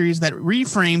miniseries that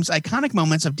reframes iconic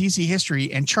moments of DC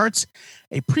history and charts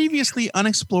a previously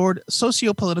unexplored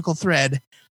socio-political thread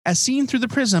as seen through the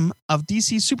prism of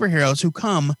DC superheroes who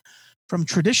come from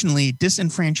traditionally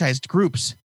disenfranchised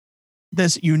groups.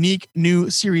 This unique new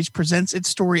series presents its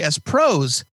story as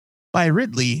prose by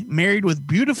Ridley, married with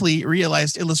beautifully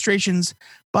realized illustrations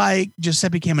by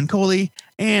Giuseppe Camuncoli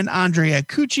and Andrea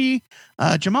Cucci.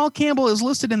 Jamal Campbell is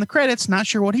listed in the credits. Not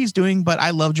sure what he's doing, but I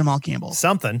love Jamal Campbell.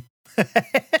 Something.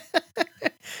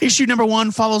 Issue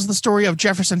 #1 follows the story of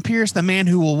Jefferson Pierce, the man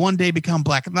who will one day become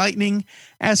Black Lightning,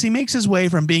 as he makes his way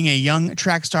from being a young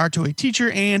track star to a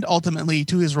teacher and ultimately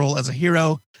to his role as a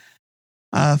hero.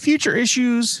 Future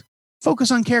issues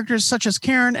focus on characters such as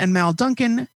Karen and Mal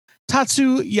Duncan,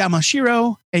 Tatsu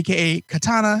Yamashiro, aka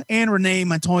Katana, and Renee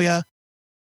Montoya.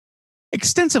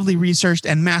 Extensively researched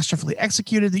and masterfully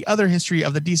executed, The Other History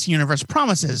of the DC Universe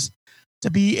promises to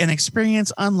be an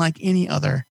experience unlike any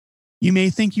other. You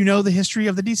may think you know the history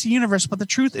of the DC Universe, but the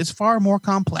truth is far more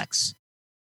complex.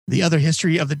 The Other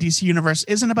History of the DC Universe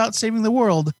isn't about saving the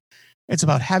world. It's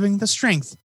about having the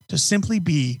strength to simply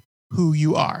be who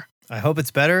you are. I hope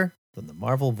it's better than the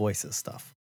Marvel Voices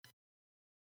stuff.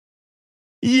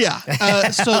 Yeah.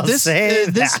 So I'll this say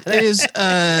this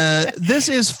that.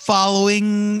 is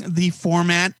following the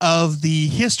format of the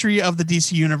History of the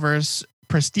DC Universe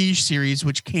Prestige series,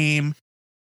 which came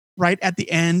right at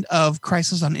the end of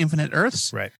Crisis on Infinite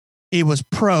Earths. Right. It was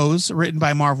prose written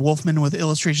by Marv Wolfman with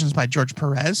illustrations by George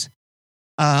Perez.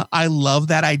 I love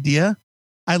that idea.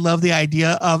 I love the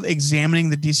idea of examining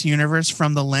the DC Universe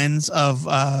from the lens of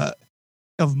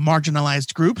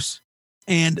marginalized groups.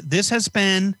 And this has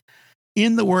been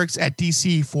in the works at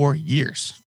DC for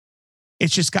years.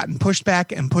 It's just gotten pushed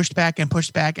back and pushed back and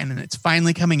pushed back, and then it's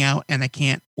finally coming out, and I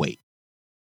can't wait.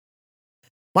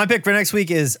 My pick for next week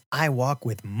is I Walk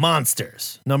with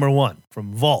Monsters, #1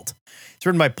 from Vault. It's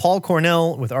written by Paul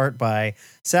Cornell with art by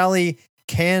Sally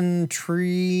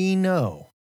Cantarino.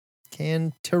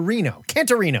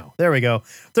 There we go.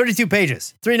 32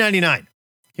 pages, $3.99.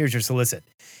 Here's your solicit.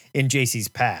 In JC's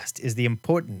past is the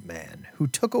important man who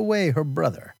took away her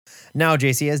brother. Now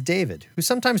JC has David, who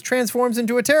sometimes transforms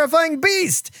into a terrifying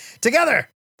beast. Together,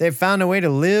 they've found a way to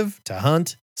live, to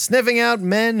hunt, sniffing out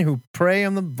men who prey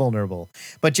on the vulnerable.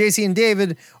 But JC and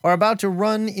David are about to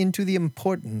run into the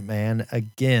important man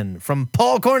again. From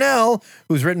Paul Cornell,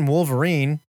 who's written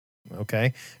Wolverine,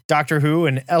 Doctor Who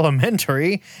and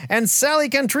Elementary, and Sally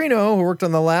Cantrino, who worked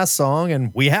on The Last Song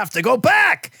and We Have to Go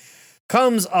Back,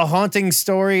 comes a haunting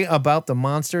story about the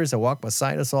monsters that walk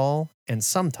beside us all and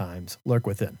sometimes lurk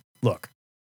within. Look,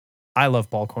 I love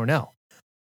Paul Cornell.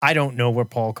 I don't know where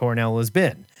Paul Cornell has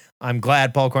been. I'm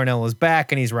glad Paul Cornell is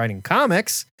back and he's writing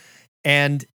comics,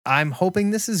 and I'm hoping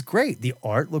this is great. The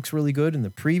art looks really good in the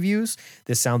previews.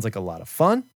 This sounds like a lot of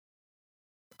fun.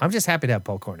 I'm just happy to have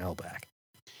Paul Cornell back.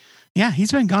 Yeah,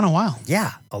 he's been gone a while.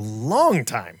 Yeah, a long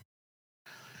time.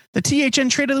 The THN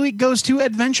Trade of the Week goes to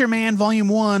Adventure Man Volume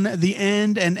 1, The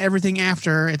End and Everything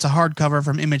After. It's a hardcover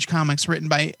from Image Comics written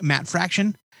by Matt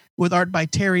Fraction with art by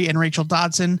Terry and Rachel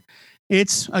Dodson.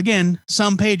 It's, again,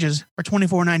 some pages for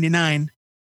 $24.99.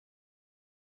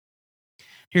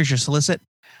 Here's your solicit.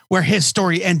 Where his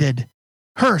story ended,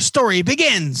 her story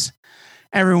begins.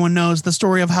 Everyone knows the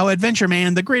story of how Adventure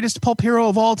Man, the greatest pulp hero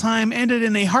of all time, ended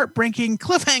in a heartbreaking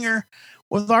cliffhanger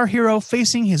with our hero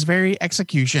facing his very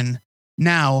execution.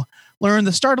 Now, learn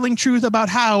the startling truth about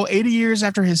how, 80 years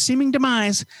after his seeming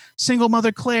demise, single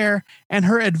mother Claire and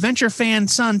her adventure fan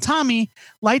son Tommy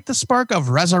light the spark of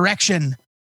resurrection.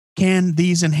 Can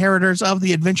these inheritors of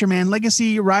the Adventure Man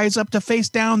legacy rise up to face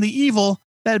down the evil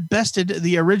that bested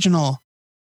the original?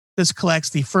 This collects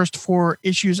the first 4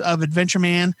 issues of Adventure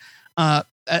Man. I'm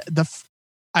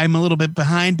a little bit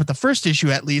behind, but the first issue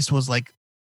at least was like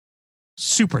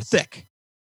super thick.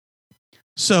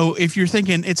 So if you're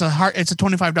thinking it's a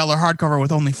 $25 hardcover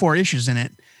with only 4 issues in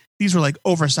it, these were like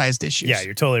oversized issues. Yeah,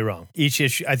 you're totally wrong.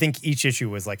 I think each issue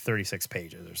was like 36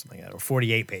 pages or something like that, or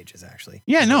 48 pages actually.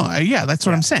 Yeah, no, that's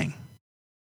what I'm saying.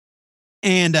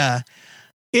 And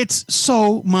it's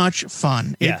so much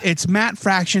fun. It's Matt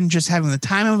Fraction just having the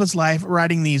time of his life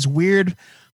writing these weird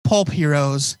pulp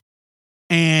heroes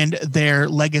and their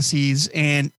legacies,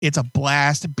 and it's a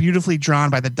blast. Beautifully drawn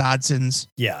by the Dodsons.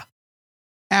 Yeah.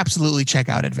 Absolutely check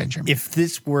out Adventure Man. If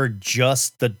this were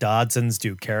just the Dodsons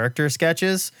do character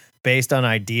sketches based on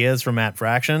ideas from Matt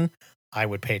Fraction, I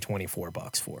would pay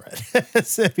 $24 for it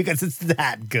because it's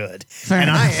that good. Fair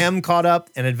enough. I am caught up,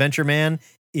 and Adventure Man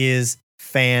is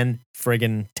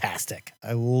fan-friggin-tastic.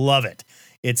 I love it.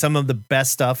 It's some of the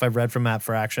best stuff I've read from Matt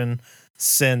Fraction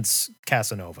since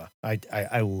Casanova.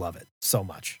 I love it so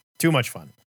much. Too much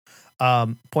fun.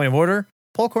 Point of order,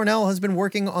 Paul Cornell has been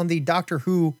working on the Doctor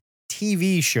Who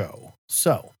TV show.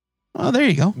 So, there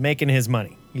you go. Making his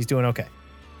money. He's doing okay.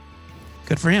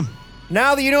 Good for him.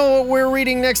 Now that you know what we're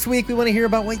reading next week, we want to hear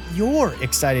about what you're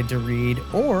excited to read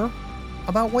or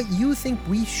about what you think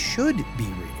we should be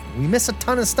reading. We miss a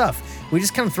ton of stuff. We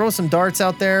just kind of throw some darts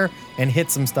out there and hit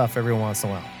some stuff every once in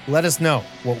a while. Let us know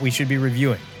what we should be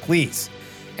reviewing, please.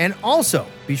 And also,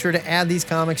 be sure to add these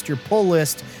comics to your pull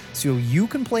list so you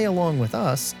can play along with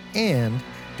us and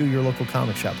do your local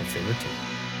comic shop a favor too.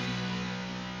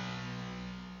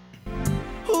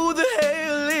 Who the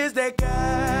hell is that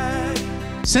guy?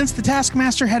 Since the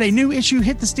Taskmaster had a new issue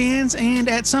hit the stands, and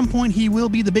at some point he will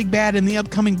be the big bad in the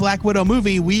upcoming Black Widow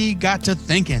movie, we got to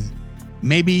thinking,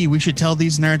 maybe we should tell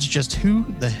these nerds just who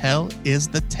the hell is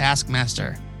the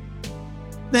Taskmaster.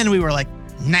 Then we were like,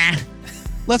 nah,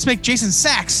 let's make Jason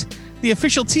Sachs the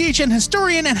official THN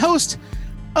historian and host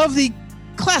of the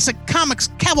Classic Comics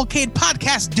Cavalcade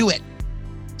podcast do it.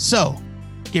 So,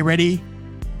 get ready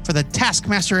for the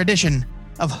Taskmaster edition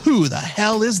of Who the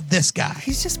Hell is This Guy?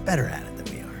 He's just better at it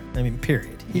than we are. I mean,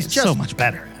 period. He's just so much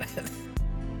better at it.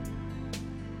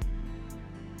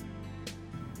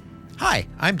 Hi,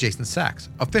 I'm Jason Sachs,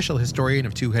 official historian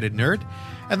of Two-Headed Nerd,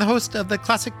 and the host of the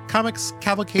Classic Comics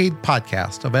Cavalcade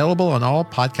podcast, available on all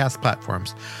podcast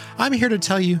platforms. I'm here to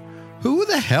tell you, who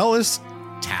the hell is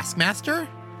Taskmaster?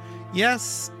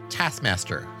 Yes,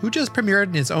 Taskmaster, who just premiered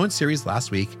in his own series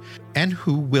last week, and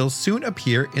who will soon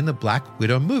appear in the Black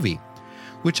Widow movie,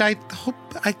 which I hope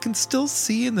I can still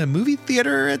see in the movie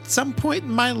theater at some point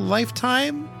in my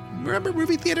lifetime. Remember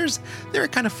movie theaters? They were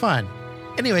kind of fun.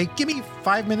 Anyway, give me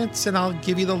 5 minutes and I'll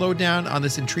give you the lowdown on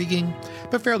this intriguing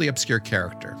but fairly obscure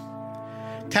character.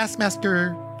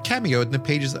 Taskmaster cameoed in the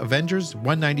pages of Avengers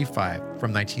 195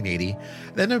 from 1980,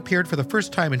 then appeared for the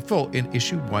first time in full in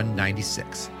issue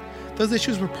 196. Those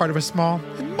issues were part of a small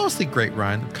and mostly great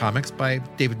run of comics by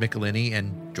David Michelinie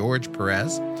and George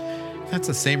Perez. That's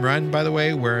the same run, by the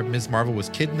way, where Ms. Marvel was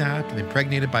kidnapped and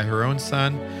impregnated by her own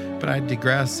son, but I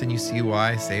digress and you see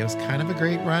why I say it was kind of a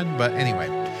great run. But anyway,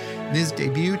 in his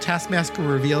debut, Taskmaster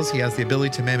reveals he has the ability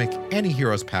to mimic any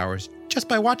hero's powers just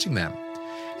by watching them.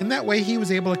 In that way, he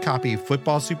was able to copy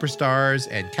football superstars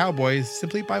and cowboys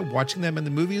simply by watching them in the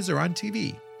movies or on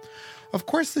TV. Of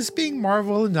course, this being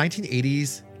Marvel in the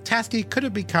 1980s, Tasky could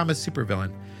have become a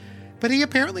supervillain, but he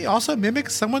apparently also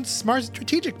mimics someone's smart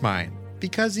strategic mind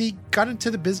because he got into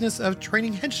the business of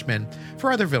training henchmen for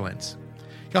other villains.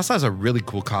 He also has a really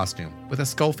cool costume with a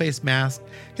skull face mask,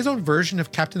 his own version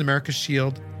of Captain America's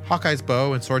shield, Hawkeye's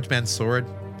bow, and Swordsman's sword.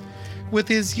 With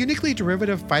his uniquely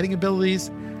derivative fighting abilities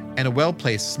and a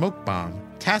well-placed smoke bomb,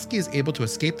 Tasky is able to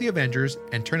escape the Avengers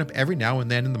and turn up every now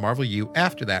and then in the Marvel U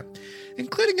after that,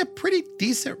 including a pretty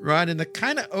decent run in the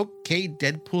kinda okay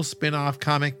Deadpool spin-off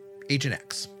comic Agent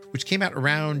X, which came out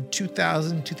around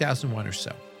 2000, 2001 or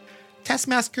so.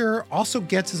 Taskmaster also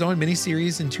gets his own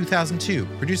miniseries in 2002,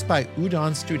 produced by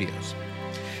Udon Studios.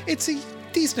 It's a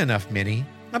decent enough mini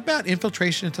about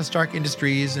infiltration into Stark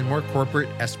Industries and more corporate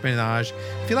espionage.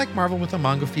 If you like Marvel with a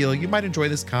manga feel, you might enjoy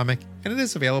this comic, and it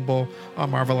is available on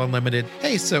Marvel Unlimited.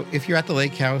 Hey, so if you're at the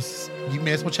Lake House, you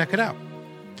may as well check it out.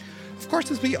 Of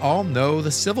course, as we all know, the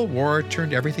Civil War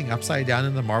turned everything upside down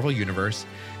in the Marvel Universe,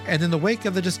 and in the wake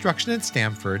of the destruction at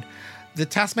Stamford, the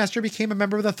Taskmaster became a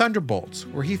member of the Thunderbolts,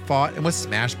 where he fought and was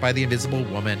smashed by the Invisible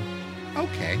Woman.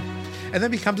 Okay. And then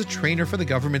becomes a trainer for the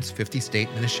government's 50-state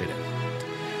initiative.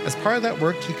 As part of that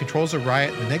work, he controls a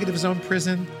riot in the Negative Zone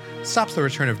prison, stops the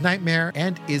return of Nightmare,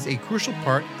 and is a crucial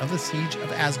part of the siege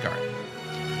of Asgard.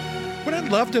 What I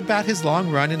loved about his long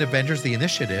run in Avengers The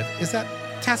Initiative is that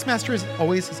Taskmaster is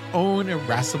always his own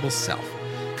irascible self,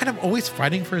 kind of always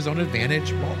fighting for his own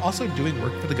advantage while also doing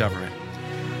work for the government.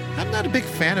 I'm not a big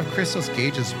fan of Christos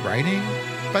Gage's writing,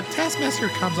 but Taskmaster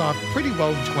comes off pretty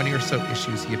well in 20 or so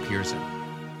issues he appears in.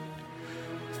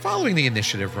 Following the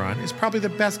Initiative run is probably the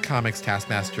best comics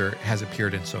Taskmaster has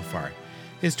appeared in so far.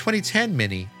 His 2010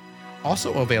 mini,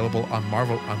 also available on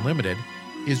Marvel Unlimited,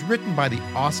 is written by the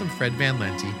awesome Fred Van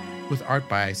Lente with art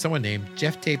by someone named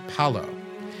Jeff J. Paulo.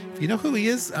 If you know who he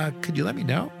is, could you let me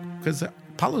know? Because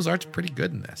Paulo's art's pretty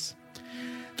good in this.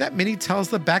 That mini tells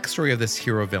the backstory of this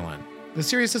hero villain. The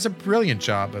series does a brilliant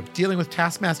job of dealing with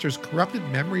Taskmaster's corrupted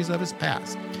memories of his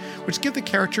past, which give the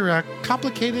character a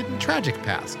complicated and tragic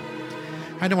past.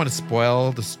 I don't want to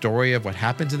spoil the story of what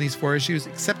happens in these 4 issues,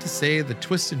 except to say the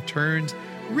twists and turns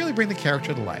really bring the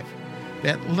character to life.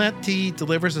 Van Lente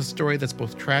delivers a story that's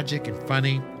both tragic and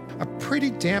funny, a pretty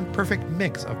damn perfect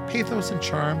mix of pathos and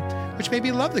charm, which made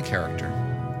me love the character.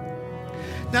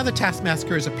 Now the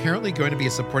Taskmaster is apparently going to be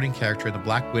a supporting character in the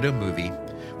Black Widow movie,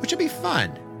 which would be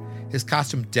fun. His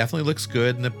costume definitely looks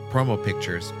good in the promo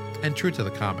pictures, and true to the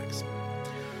comics.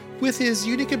 With his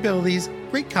unique abilities,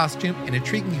 great costume, and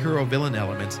intriguing hero-villain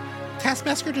elements,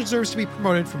 Taskmaster deserves to be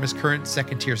promoted from his current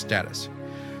second-tier status.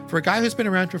 For a guy who's been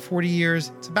around for 40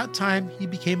 years, it's about time he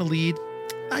became a lead.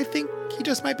 I think he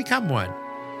just might become one.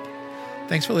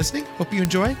 Thanks for listening. Hope you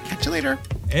enjoy. Catch you later.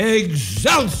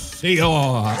 Excelsior!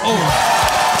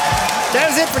 That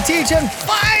is it for THN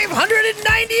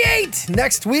 598.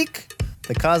 Next week,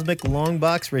 the Cosmic Long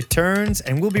Box returns,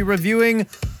 and we'll be reviewing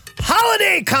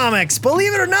holiday comics.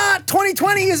 Believe it or not,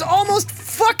 2020 is almost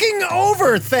fucking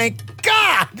over, thank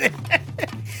God.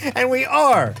 And we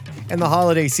are in the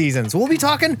holiday seasons. We'll be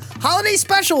talking holiday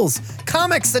specials,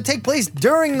 comics that take place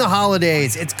during the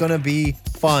holidays. It's gonna be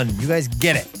fun. You guys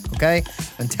get it, okay?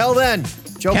 Until then,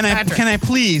 Joe Patrick. Can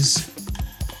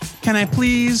I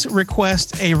please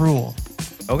request a rule?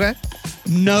 Okay.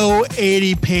 No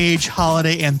 80-page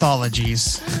holiday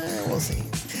anthologies. We'll see.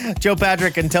 Joe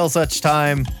Patrick, until such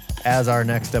time as our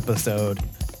next episode,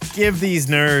 give these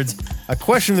nerds a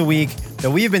question of the week that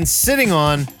we've been sitting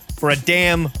on for a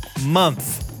damn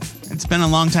month. It's been a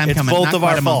long time coming. Both Not of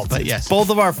quite our a month, faults. but yes. Both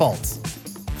of our faults.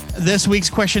 This week's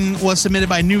question was submitted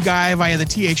by New Guy via the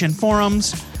THN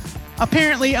forums.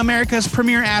 Apparently, America's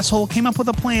premier asshole came up with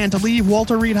a plan to leave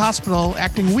Walter Reed Hospital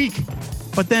acting weak,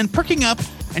 but then perking up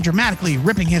and dramatically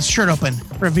ripping his shirt open,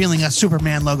 revealing a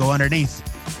Superman logo underneath.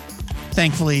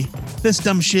 Thankfully, this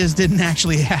dumb shiz didn't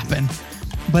actually happen,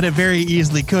 but it very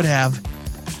easily could have.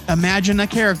 Imagine a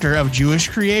character of Jewish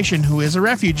creation who is a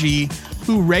refugee,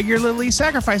 who regularly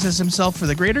sacrifices himself for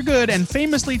the greater good and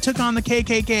famously took on the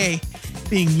KKK,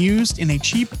 being used in a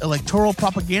cheap electoral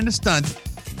propaganda stunt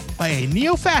by a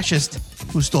neo-fascist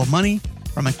who stole money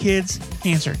from a kids'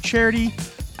 cancer charity.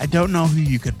 I don't know who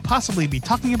you could possibly be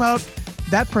talking about.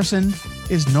 That person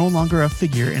is no longer a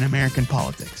figure in American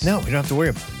politics. No, we don't have to worry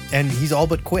about it. And he's all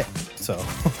but quit. So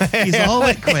He's all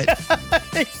but quit.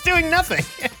 He's doing nothing.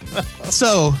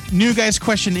 So, New Guy's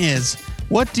question is,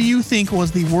 what do you think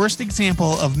was the worst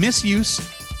example of misuse,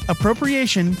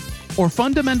 appropriation, or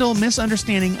fundamental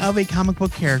misunderstanding of a comic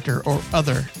book character or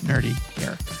other nerdy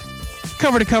character?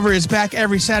 Cover to Cover is back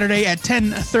every Saturday at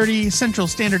 10:30 Central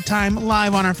Standard Time,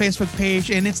 live on our Facebook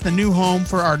page, and it's the new home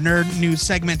for our nerd news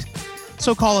segment.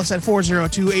 So call us at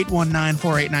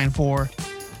 402-819-4894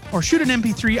 or shoot an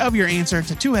MP3 of your answer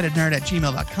to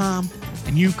twoheadednerd@gmail.com,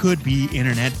 and you could be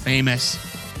internet famous.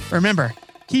 Remember,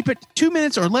 keep it 2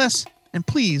 minutes or less, and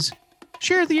please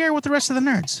share the air with the rest of the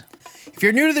nerds. If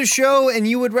you're new to the show and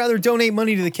you would rather donate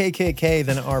money to the KKK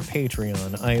than our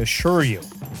Patreon, I assure you,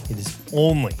 it is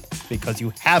only because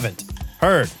you haven't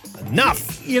heard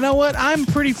enough. You know what? I'm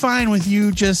pretty fine with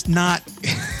you just not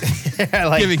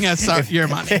Like, giving us your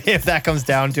money. If that comes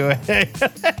down to it.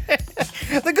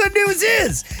 The good news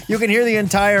is you can hear the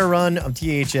entire run of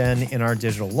THN in our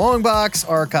digital long box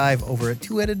archive over at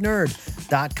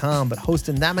twoheadednerd.com. But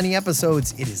hosting that many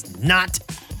episodes, it is not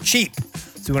cheap.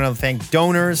 So we want to thank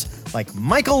donors like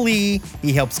Michael Lee.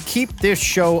 He helps keep this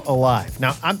show alive.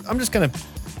 Now, I'm just going to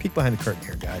peek behind the curtain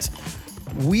here, guys.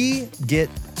 We get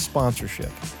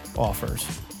sponsorship offers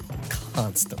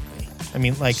constantly. I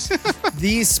mean, like,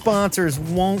 these sponsors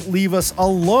won't leave us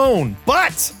alone,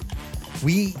 but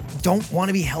we don't want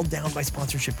to be held down by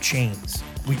sponsorship chains.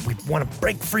 We want to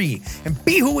break free and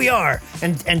be who we are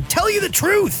and tell you the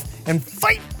truth and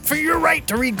fight for your right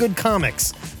to read good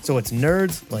comics. So it's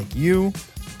nerds like you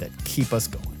that keep us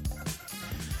going.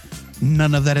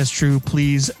 None of that is true.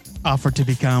 Please offer to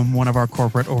become one of our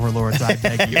corporate overlords, I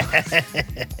beg you.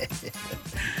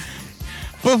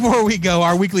 Before we go,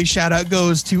 our weekly shout out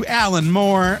goes to Alan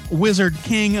Moore, Wizard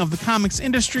King of the comics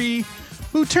industry,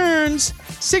 who turns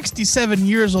 67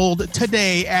 years old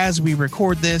today as we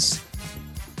record this.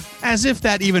 As if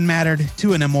that even mattered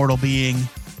to an immortal being.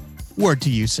 Word to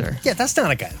you, sir. Yeah, that's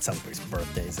not a guy that celebrates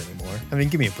birthdays anymore. I mean,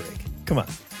 give me a break. Come on.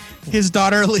 His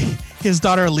daughter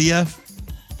Leah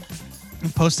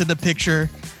posted a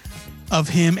picture of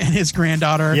him and his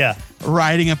granddaughter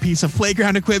riding a piece of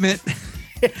playground equipment.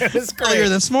 It was great. Earlier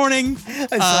this morning.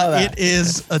 I saw that. It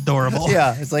is adorable.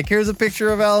 Yeah, it's like, here's a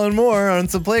picture of Alan Moore on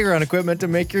some playground equipment to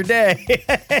make your day.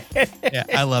 Yeah,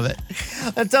 I love it.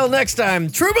 Until next time,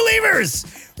 true believers,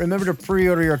 remember to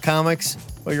pre-order your comics,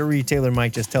 or your retailer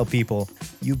might just tell people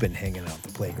you've been hanging out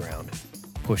the playground,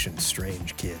 pushing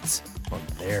strange kids on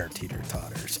their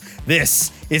teeter-totters.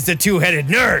 This is the Two-Headed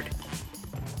Nerd,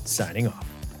 signing off.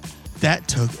 That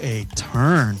took a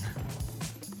turn.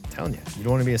 I'm telling you, you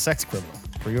don't want to be a sex criminal.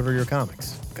 Pre-order your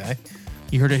comics, okay?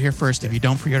 You heard it here first. If you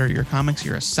don't pre-order your comics,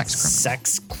 you're a sex criminal.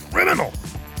 Sex criminal.